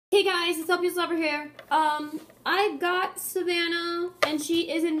Hey guys, it's Helpless Lover here. I've got Savannah, and she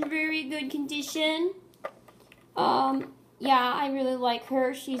is in very good condition. Yeah, I really like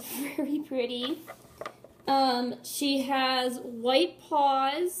her. She's very pretty. She has white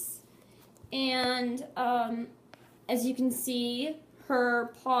paws, and, as you can see,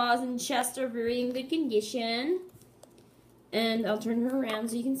 her paws and chest are very in good condition. And I'll turn her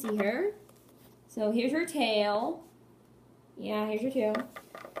around so you can see her. So here's her tail. Yeah, here's her tail.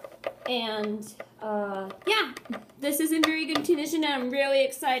 And, yeah, this is in very good condition, and I'm really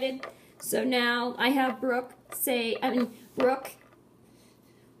excited. So now I have Brooke, Savannah.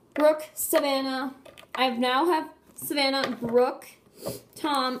 I now have Savannah, Brooke,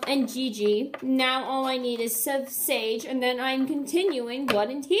 Tom, and Gigi. Now all I need is Sage, and then I'm continuing Blood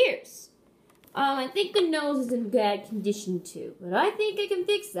and Tears. I think the nose is in bad condition too, but I think I can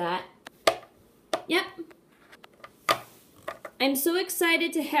fix that. Yep. I'm so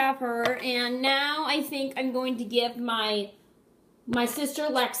excited to have her, and now I think I'm going to give my sister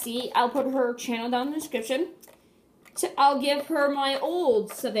Lexi, I'll put her channel down in the description, I'll give her my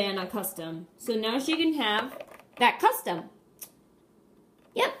old Savannah custom. So now she can have that custom.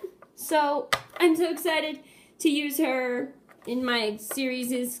 Yep. So I'm so excited to use her in my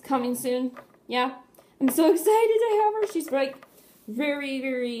series is coming soon. Yeah. I'm so excited to have her. She's like very,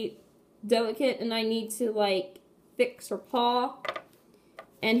 very delicate, and I need to like fix her paw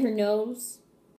and her nose.